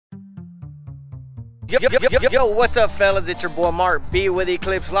Yo, what's up, fellas? It's your boy Mark B with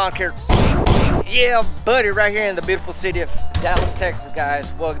Eclipse Lawn Care. Yeah, buddy, right here in the beautiful city of Dallas, Texas,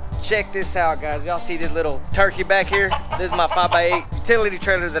 guys. Well, check this out, guys. Y'all see this little turkey back here? This is my 5x8 utility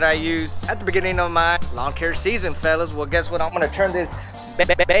trailer that I used at the beginning of my lawn care season, fellas. Well, guess what? I'm gonna turn this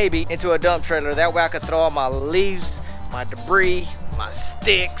baby into a dump trailer. That way I can throw all my leaves, my debris, my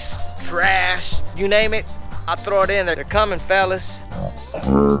sticks, trash, you name it. I throw it in there. They're coming, fellas.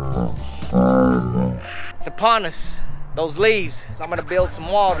 It's upon us, those leaves. So I'm gonna build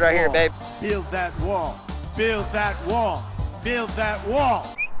some walls right here, babe. Build that wall, build that wall, build that wall.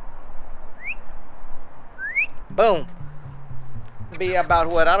 Boom. Be about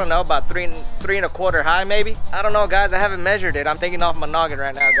what, I don't know, about three and a quarter high maybe. I don't know, guys, I haven't measured it. I'm thinking off my noggin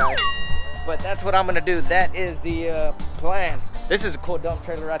right now, guys. But that's what I'm gonna do. That is the plan. This is a cool dump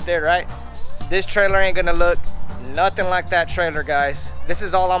trailer right there, right? This trailer ain't gonna look nothing like that trailer, guys. This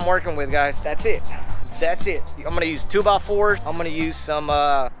is all I'm working with, guys. That's it. That's it. I'm gonna use 2x4s. I'm gonna use I'm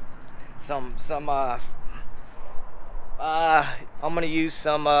gonna use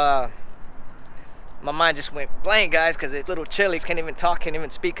some, my mind just went blank, guys, because it's a little chilly. Can't even talk, can't even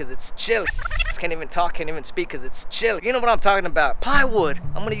speak because it's chilly. Can't even talk, can't even speak because it's chilly. You know what I'm talking about. Plywood.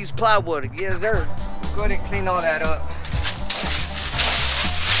 I'm gonna use plywood. Yes, sir. Go ahead and clean all that up.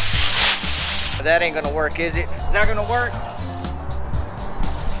 That ain't gonna work, is it? Is that gonna work?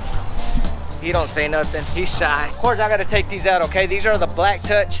 He don't say nothing. He's shy. Of course, I gotta take these out, okay? These are the Black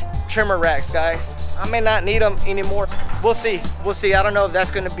Touch trimmer racks, guys. I may not need them anymore. We'll see. We'll see. I don't know if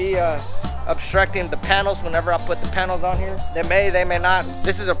that's gonna be obstructing the panels whenever I put the panels on here. They may not.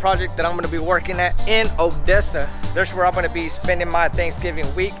 This is a project that I'm gonna be working at in Odessa. That's where I'm gonna be spending my Thanksgiving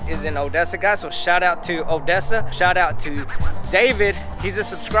week, is in Odessa, guys. So shout out to Odessa. Shout out to David. He's a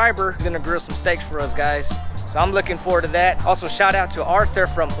subscriber. He's gonna grill some steaks for us, guys. So I'm looking forward to that. Also, shout out to Arthur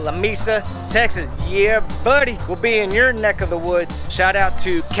from La Mesa, Texas. Yeah, buddy. We'll be in your neck of the woods. Shout out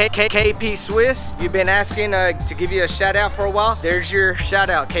to KP Swiss. You've been asking to give you a shout out for a while. There's your shout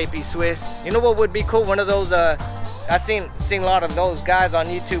out, KP Swiss. You know what would be cool? One of those, I've seen a lot of those guys on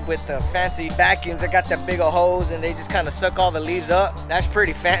YouTube with the fancy vacuums. They got that big old hose and they just kind of suck all the leaves up. That's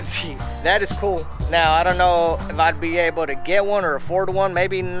pretty fancy. That is cool. Now, I don't know if I'd be able to get one or afford one.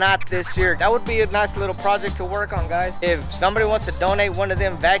 Maybe not this year. That would be a nice little project to work on, guys. If somebody wants to donate one of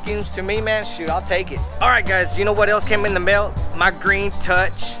them vacuums to me, man, shoot, I'll take it. All right, guys, you know what else came in the mail? My Green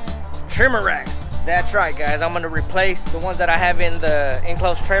Touch trimmer racks. That's right, guys. I'm gonna replace the ones that I have in the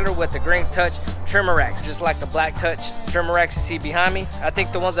enclosed trailer with the Green Touch trimmer racks, just like the Black Touch trimmer racks you see behind me. I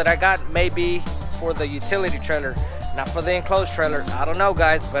think the ones that I got may be for the utility trailer, not for the enclosed trailer. I don't know,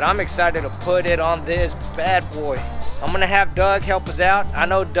 guys, but I'm excited to put it on this bad boy. I'm gonna have Doug help us out. I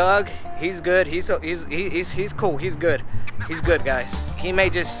know Doug, he's good. He's cool. He's good. He's good, guys. He may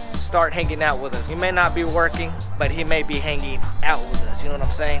just start hanging out with us. He may not be working, but he may be hanging out with us. You know what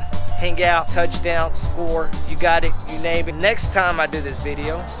I'm saying? Hang out, touchdown, score, you got it, you name it. Next time I do this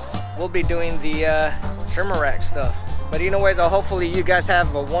video, we'll be doing the trimmer rack stuff. But anyways, hopefully you guys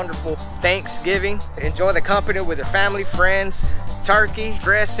have a wonderful Thanksgiving. Enjoy the company with your family, friends, turkey,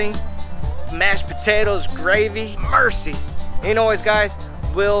 dressing, mashed potatoes, gravy, mercy. Anyways, guys,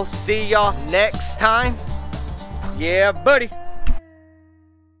 we'll see y'all next time. Yeah, buddy.